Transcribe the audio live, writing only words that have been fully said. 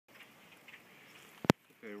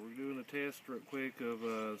Okay, we're doing a test real quick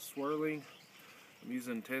of swirling. I'm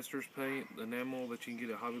using tester's paint, the enamel that you can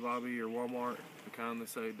get at Hobby Lobby or Walmart, the kind they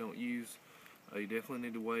say don't use. You definitely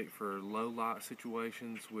need to wait for low light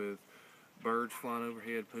situations with birds flying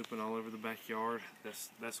overhead, pooping all over the backyard.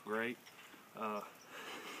 That's great.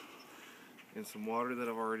 And some water that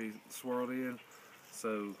I've already swirled in.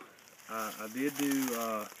 So I did do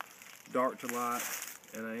dark to light,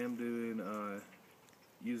 and I am doing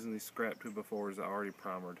using these scrap 2x4s I already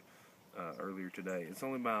primered earlier today. It's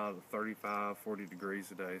only about 35-40 degrees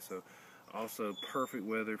today, so also perfect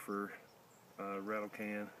weather for rattle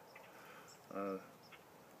can.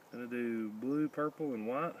 Gonna do blue, purple, and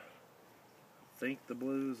white. I think the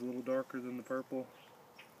blue is a little darker than the purple,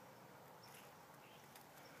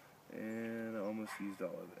 and I almost used all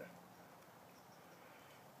of it.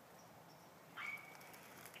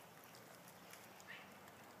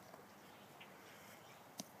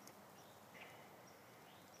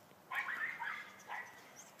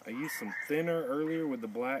 I used some thinner earlier with the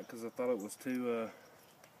black because I thought it was too,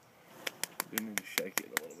 do need to shake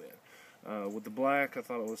it a little bit. With the black, I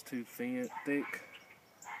thought it was too thick,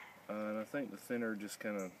 and I think the thinner just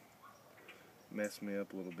kind of messed me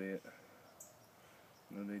up a little bit.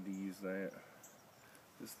 No need to use that.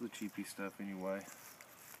 This is the cheapy stuff anyway.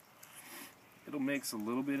 It'll mix a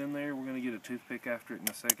little bit in there. We're going to get a toothpick after it in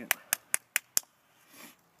a second.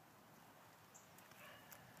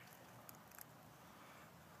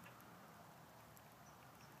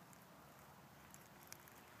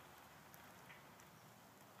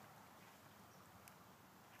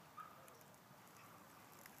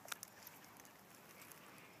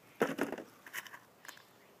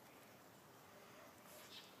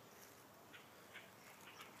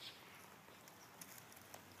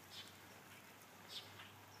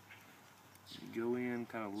 Go in,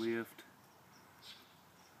 kind of lift,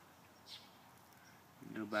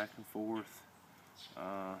 go back and forth.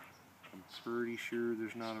 I'm pretty sure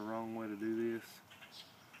there's not a wrong way to do this.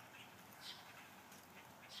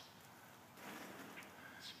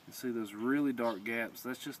 You see those really dark gaps?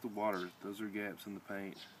 That's just the water. Those are gaps in the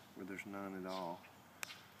paint where there's none at all.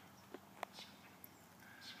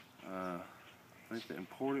 I think the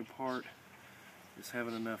important part is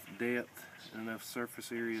having enough depth and enough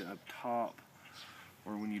surface area up top,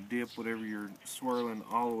 or when you dip whatever you're swirling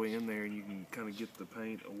all the way in there, and you can kind of get the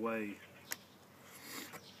paint away.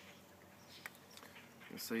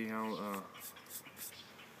 You see how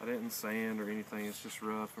I didn't sand or anything, it's just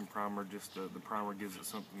rough and primer. Just the primer gives it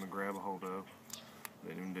something to grab a hold of.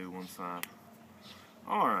 Didn't even do one side.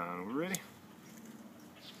 Alright, we ready?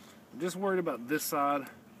 I'm just worried about this side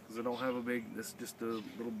because I don't have a big, this is just a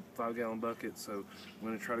little 5-gallon bucket, so I'm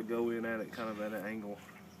going to try to go in at it kind of at an angle.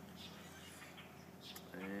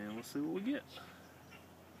 And we'll see what we get.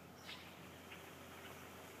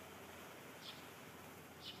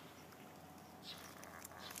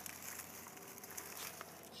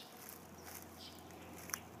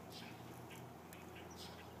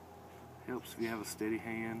 Helps if you have a steady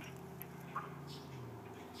hand.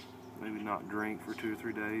 Maybe not drink for 2 or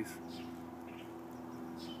 3 days.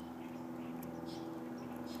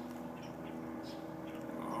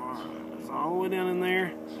 Alright, it's all the way down in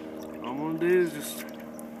there. All I'm going to do is just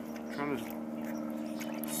try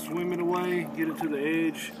to swim it away, get it to the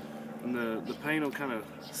edge, and the paint will kind of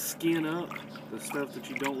skin up the stuff that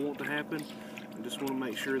you don't want to happen. I just want to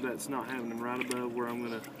make sure that's not happening right above where I'm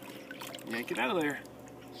going to yank it out of there.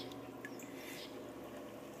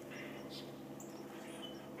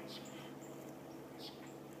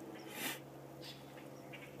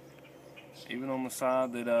 Even on the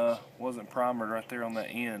side that wasn't primered right there on the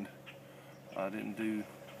end, I didn't do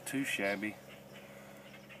too shabby.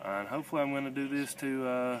 And hopefully I'm going to do this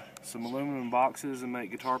to some aluminum boxes and make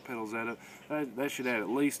guitar pedals out of it. That should add at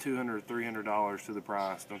least $200 or $300 to the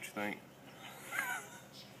price, don't you think?